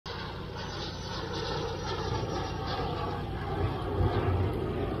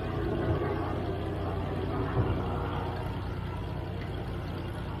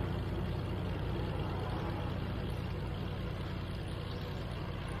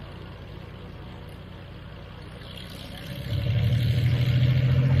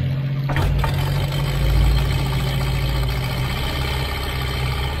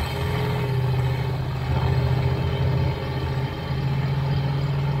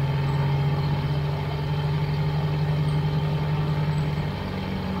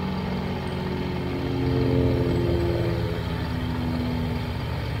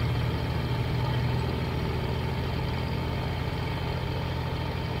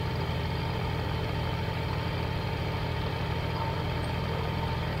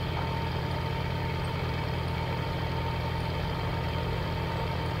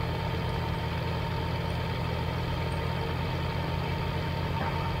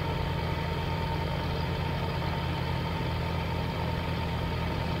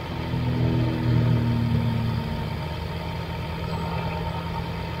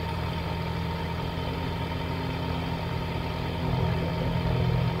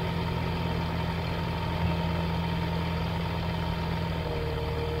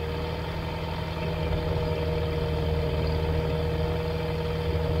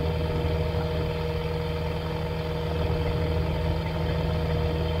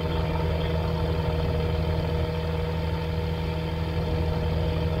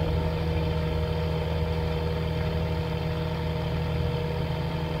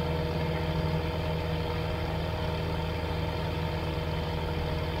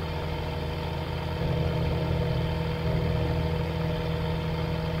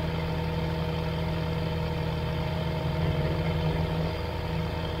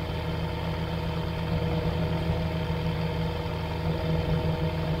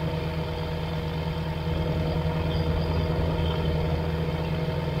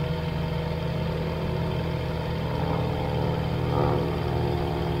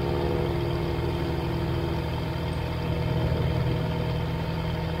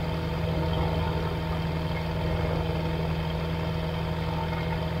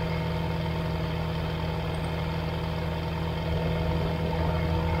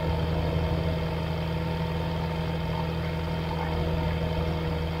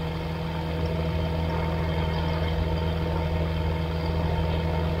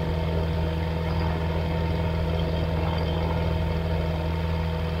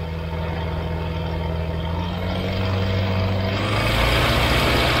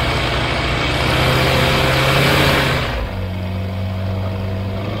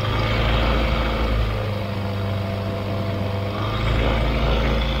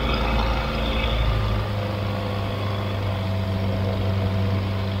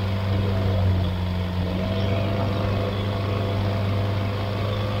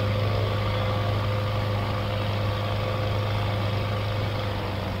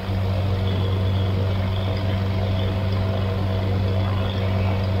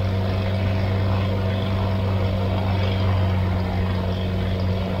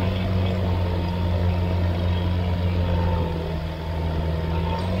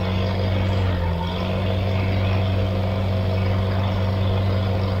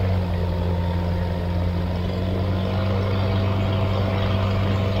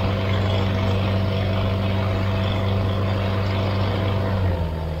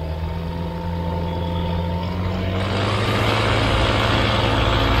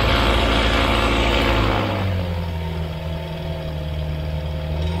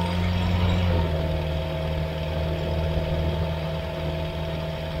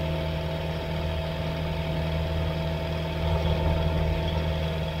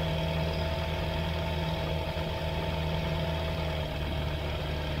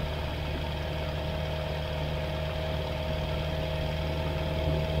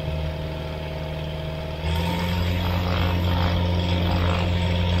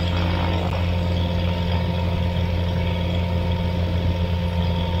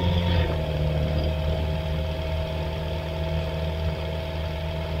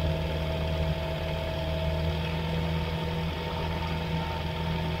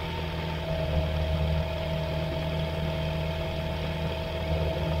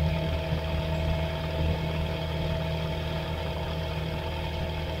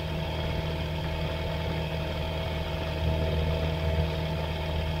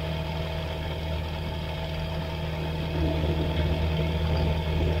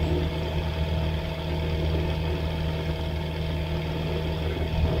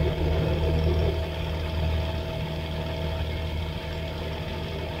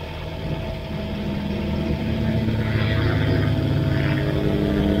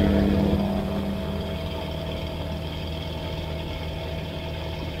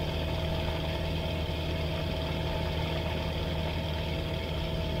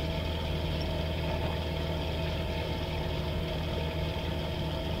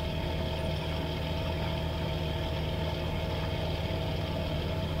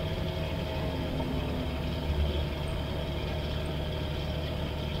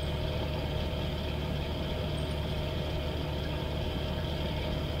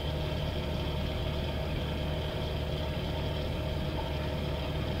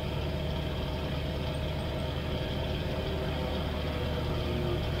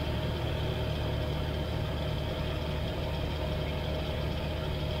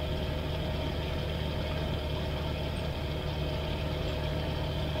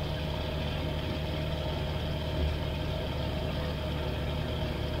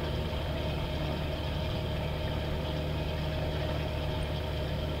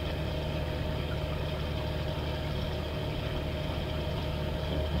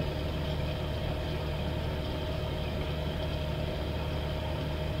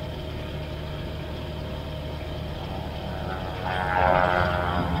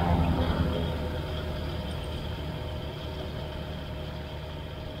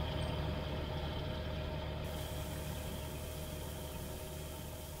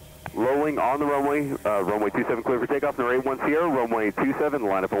Low wing on the runway, runway 27 clear for takeoff, number 81 Sierra, runway 27,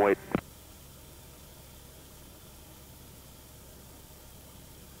 line up and wait.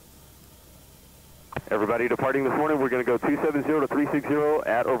 Everybody departing this morning, we're going to go 270 to 360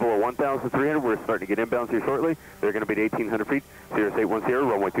 at or below 1,300. We're starting to get inbounds here shortly. They're going to be at 1,800 feet. Sirius 81 Sierra,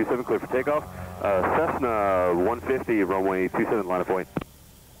 runway 27 clear for takeoff. Cessna 150, runway 27, line up and wait.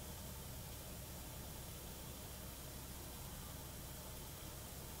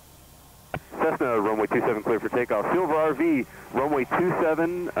 Cessna, runway 27 clear for takeoff. Silver RV, runway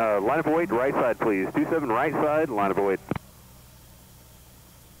 27, line up and wait, right side please. 27 right side, line up and wait.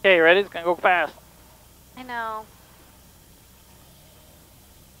 Okay, ready? It's gonna go fast. I know.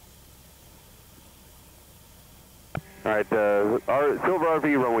 Alright, our Silver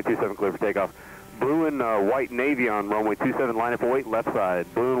RV, runway 27 clear for takeoff. Blue and white Navy on runway 27, line up and wait, left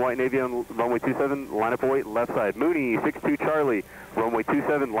side. Blue and white Navy on runway 27, line up and wait, left side. Mooney, 62 Charlie, runway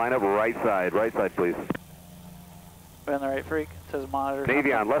 27, line up right side please. We're on the right freak. It says monitor.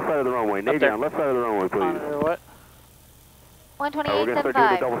 Navy on left side of the runway, Navy on left side of the runway please. Monitor what? 128.75. We're going to start doing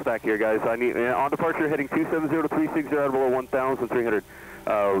the double stack here guys. I need, on departure heading 270 to 360 out below 1,300.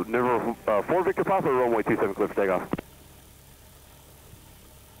 Number 4 Victor Papa, runway 27 clear for takeoff.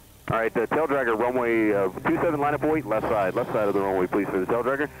 Alright, tail dragger, runway 27, line up wait, left side of the runway, please, for the tail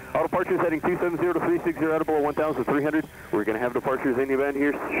dragger. All departures heading 270 to 360 out below 1,300. We're going to have departures in the event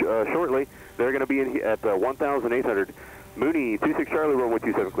here shortly. They're going to be in at 1,800. Mooney, 26 Charlie, runway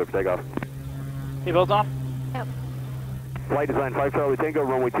 27, clear for takeoff. Seatbelts on? Yep. Flight design, 5 Charlie Tango,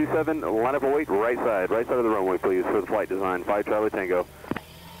 runway 27, line up and wait, right side of the runway, please, for the flight design, 5 Charlie Tango.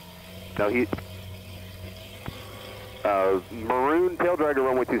 Now maroon tail dragger,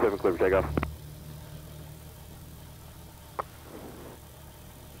 runway 27, clear for takeoff.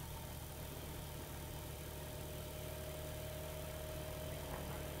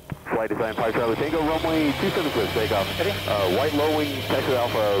 Flight design 5 Charlie Tango, runway 27 clear for takeoff. White low wing, Texas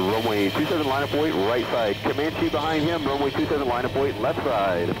Alpha, runway 27, line up wait, right side. Comanche behind him, runway 27, line up wait, left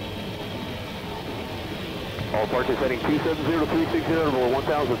side. All departures heading 270 to 360 over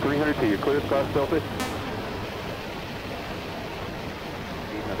 1,300 to your clearance class Delta.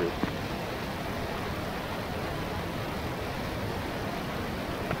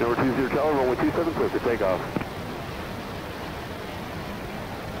 Number 20 Charlie, runway 27 clear for takeoff.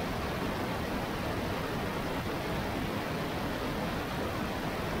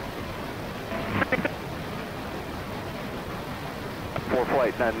 For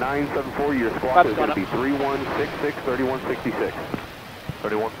flight 974, your squawk is going to be 3166, 3166.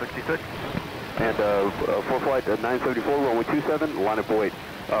 3166. And for flight 974, runway 27, line up and wait.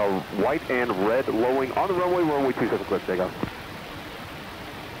 White and red low wing on the runway, runway 27 clear for takeoff.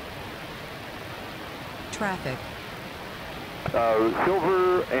 Traffic.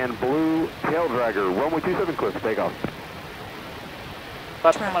 Silver and blue tail dragger, runway 27 clear for takeoff.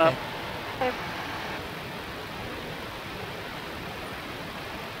 Flaps coming up. Okay.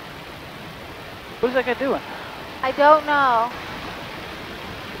 What's that guy doing? I don't know.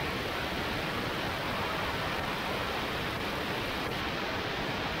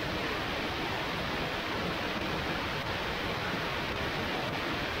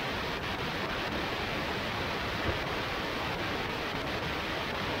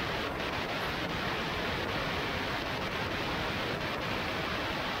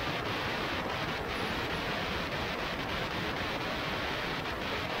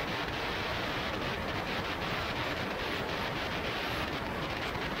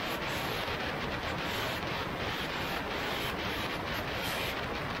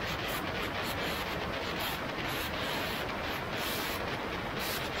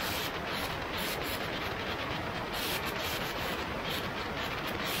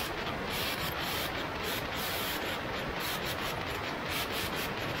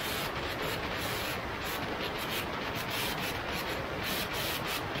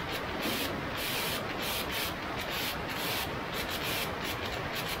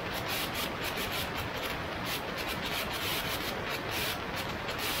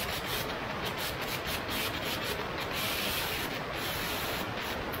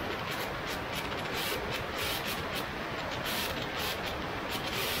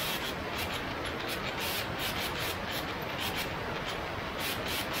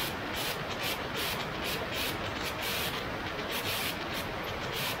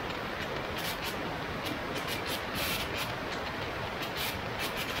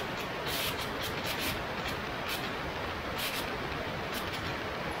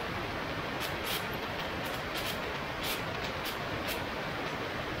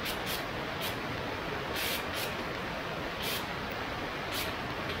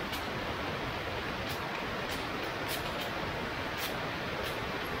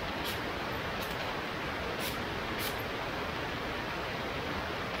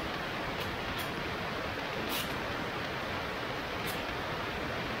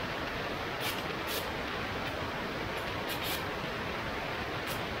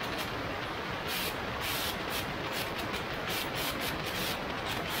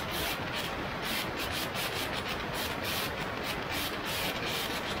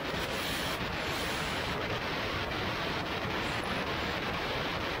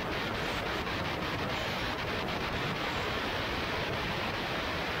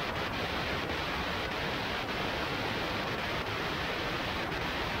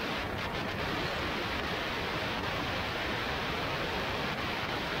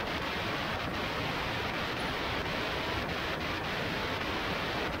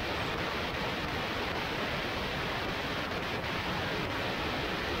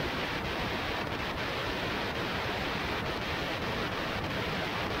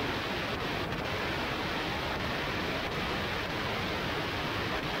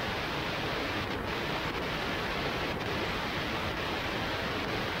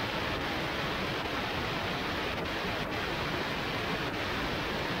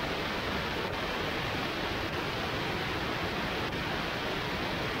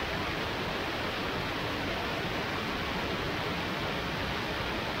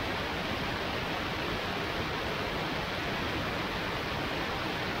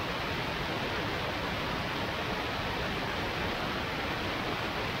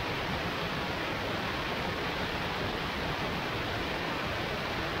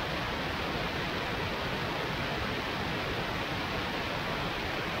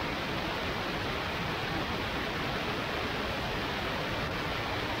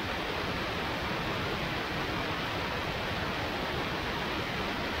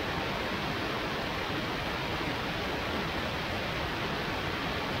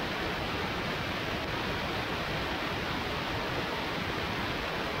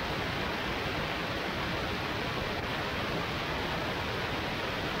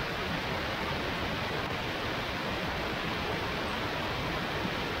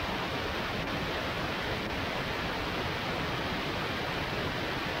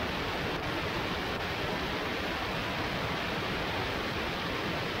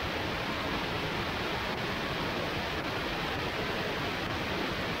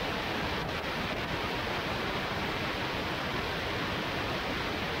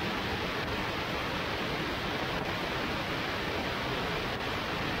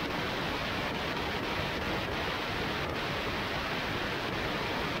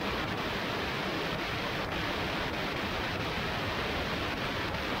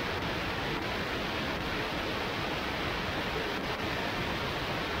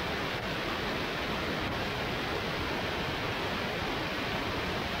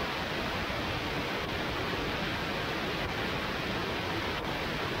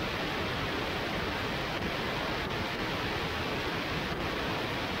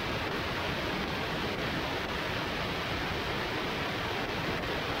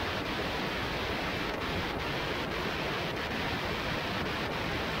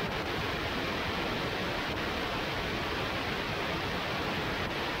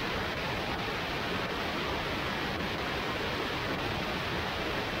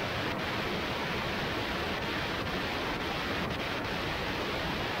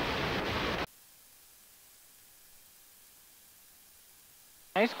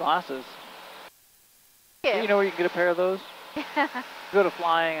 Nice glasses. Yeah. You know where you can get a pair of those? Go to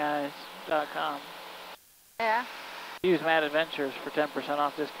flyingeyes.com. Yeah. Use Mad Adventures for 10%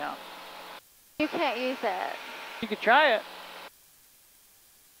 off discount. You can't use that. You could try it.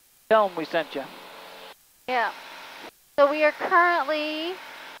 Tell them we sent you. Yeah. So we are currently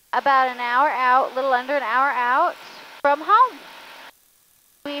about an hour out, a little under an hour out from home.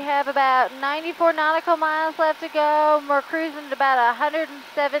 We have about 94 nautical miles left to go. We're cruising at about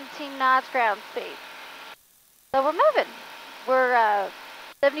 117 knots ground speed. So we're moving. We're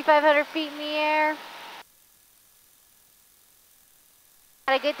 7,500 feet in the air.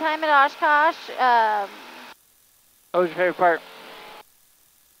 Had a good time at Oshkosh. What was your favorite part?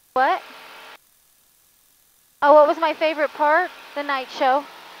 What? Oh, what was my favorite part? The night show.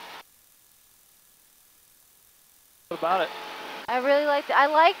 What about it? I really liked it. I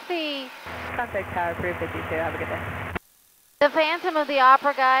liked the Contact Tower 352. Have a good day. Phantom of the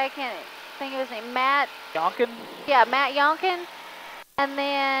Opera guy. I can't think of his name. Matt. Yonkin? Yeah, Matt Yonkin. And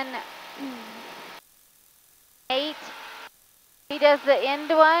then 8. He does the end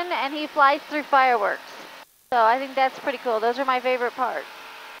one, and he flies through fireworks. So I think that's pretty cool. Those are my favorite parts.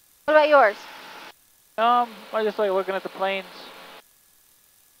 What about yours? I just like looking at the planes.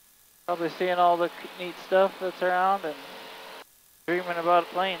 Probably seeing all the neat stuff that's around and dreaming about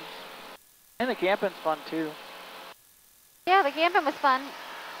planes. And the camping's fun too. Yeah, the camping was fun.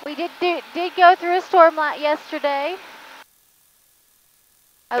 We did go through a storm yesterday.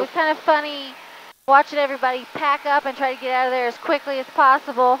 It was kind of funny watching everybody pack up and try to get out of there as quickly as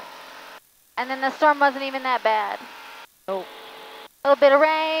possible. And then the storm wasn't even that bad. Nope. A little bit of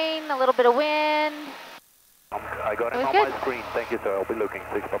rain, a little bit of wind. I got it on good. my screen. Thank you, sir. I'll be looking.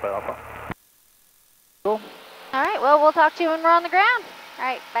 6 Papa Alpha. Cool. All right, well, we'll talk to you when we're on the ground. All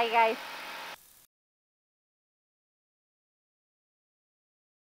right, bye, guys.